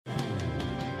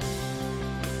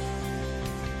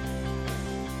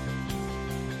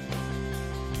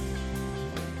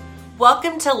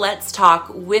Welcome to Let's Talk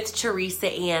with Teresa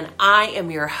Ann. I am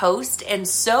your host and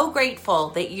so grateful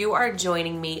that you are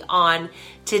joining me on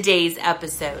today's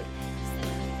episode.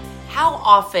 How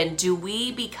often do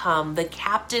we become the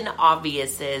Captain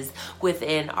Obviouses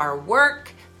within our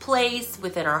workplace,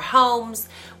 within our homes,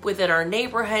 within our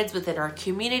neighborhoods, within our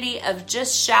community, of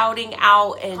just shouting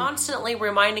out and constantly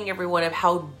reminding everyone of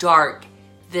how dark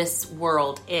this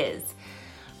world is?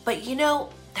 But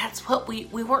that's what we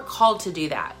weren't called to do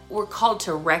that. We're called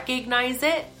to recognize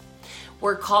it.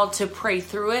 We're called to pray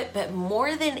through it. But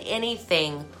more than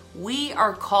anything, we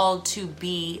are called to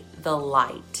be the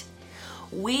light.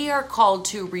 We are called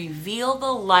to reveal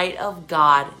the light of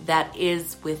God that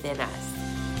is within us.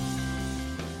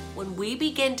 When we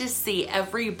begin to see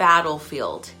every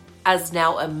battlefield as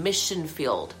now a mission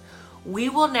field, we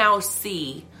will now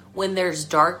see when there's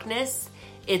darkness,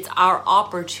 it's our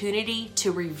opportunity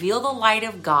to reveal the light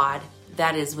of God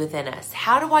that is within us.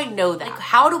 How do I know that?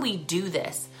 How do we do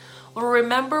this? Well,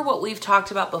 remember what we've talked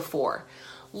about before.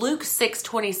 Luke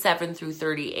 6:27 through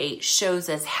 38 shows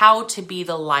us how to be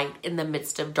the light in the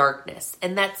midst of darkness,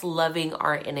 and that's loving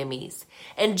our enemies.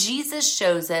 And Jesus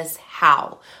shows us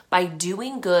how, by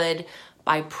doing good,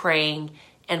 by praying,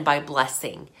 and by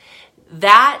blessing.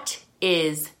 That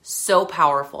is so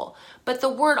powerful. But the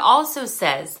word also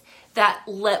says that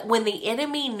when the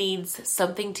enemy needs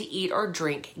something to eat or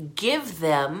drink, give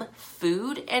them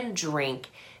food and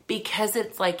drink, because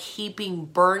it's like heaping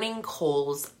burning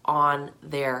coals on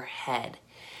their head.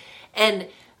 And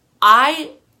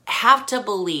I have to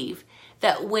believe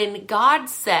that when God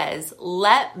says,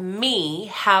 let me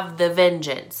have the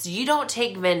vengeance, you don't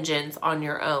take vengeance on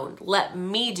your own. Let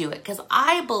me do it. Because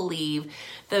I believe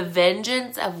the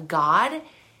vengeance of God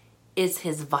is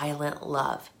his violent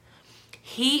love.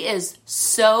 He is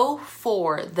so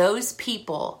for those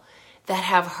people that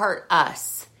have hurt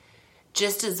us,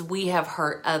 just as we have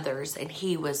hurt others, and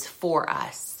he was for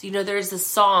us. There's a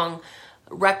song,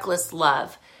 Reckless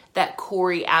Love, that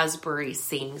Corey Asbury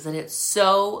sings, and it's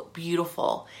so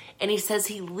beautiful. And he says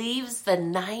he leaves the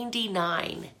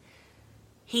 99.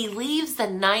 He leaves the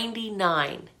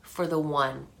 99 for the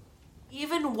one.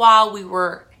 Even while we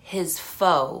were his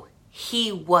foe,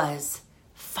 he was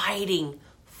fighting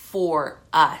for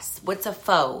us. What's a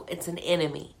foe? It's an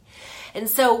enemy. And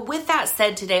so with that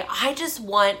said today, I just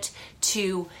want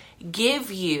to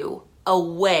give you a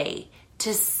way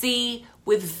to see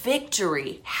with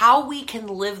victory how we can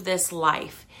live this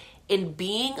life in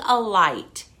being a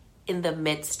light in the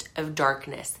midst of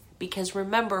darkness. Because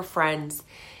remember, friends,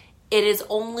 it is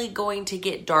only going to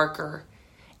get darker.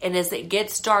 And as it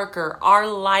gets darker, our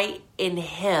light in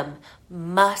him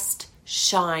must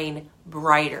shine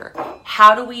brighter.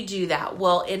 How do we do that?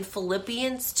 Well, in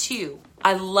Philippians 2,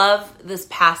 I love this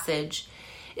passage.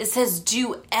 It says,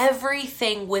 do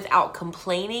everything without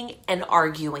complaining and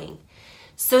arguing,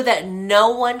 so that no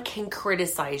one can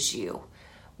criticize you.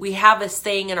 We have a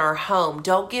saying in our home,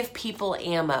 don't give people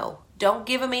ammo. Don't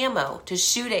give them ammo to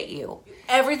shoot at you.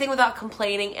 Everything without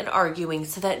complaining and arguing,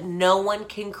 so that no one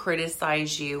can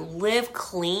criticize you. Live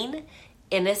clean,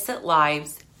 innocent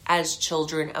lives as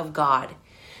children of God,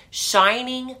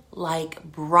 shining like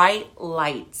bright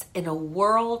lights in a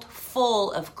world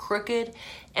full of crooked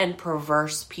and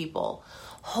perverse people.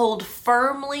 Hold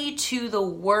firmly to the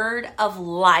word of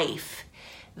life.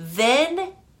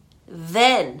 Then,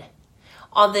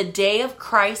 on the day of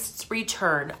Christ's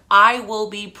return, I will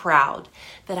be proud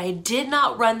that I did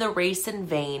not run the race in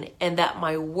vain and that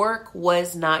my work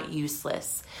was not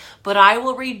useless. But I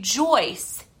will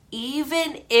rejoice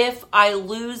even if I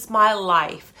lose my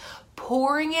life,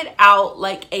 pouring it out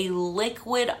like a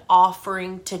liquid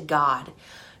offering to God.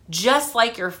 Just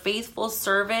like your faithful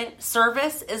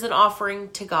service is an offering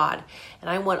to God. And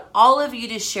I want all of you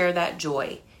to share that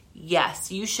joy.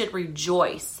 Yes, you should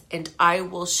rejoice, and I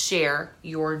will share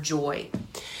your joy.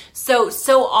 So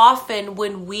often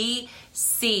when we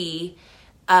see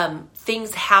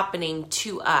things happening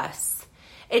to us,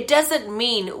 it doesn't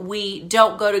mean we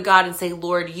don't go to God and say,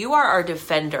 Lord, you are our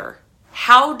defender.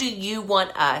 How do you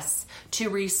want us to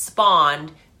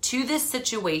respond to this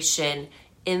situation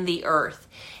in the earth?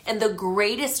 And the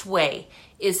greatest way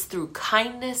is through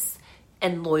kindness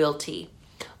and loyalty.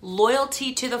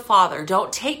 Loyalty to the Father.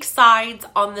 Don't take sides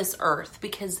on this earth,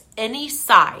 because any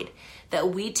side that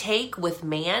we take with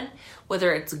man,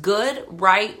 whether it's good,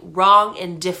 right, wrong,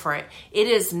 indifferent, it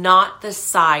is not the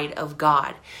side of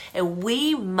God. And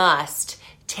we must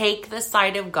take the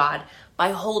side of God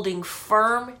by holding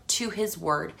firm to his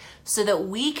word, so that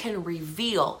we can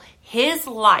reveal his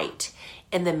light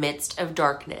in the midst of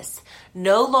darkness.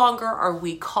 No longer are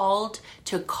we called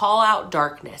to call out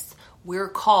darkness. We're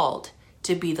called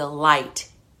to be the light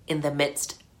in the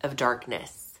midst of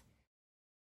darkness.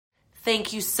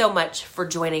 Thank you so much for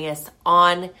joining us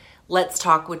on Let's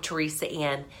Talk with Teresa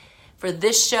Ann. For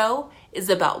this show is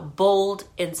about bold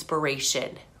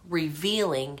inspiration,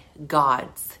 revealing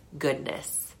God's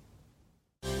goodness.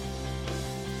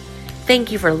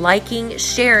 Thank you for liking,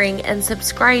 sharing, and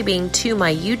subscribing to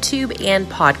my YouTube and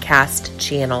podcast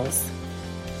channels.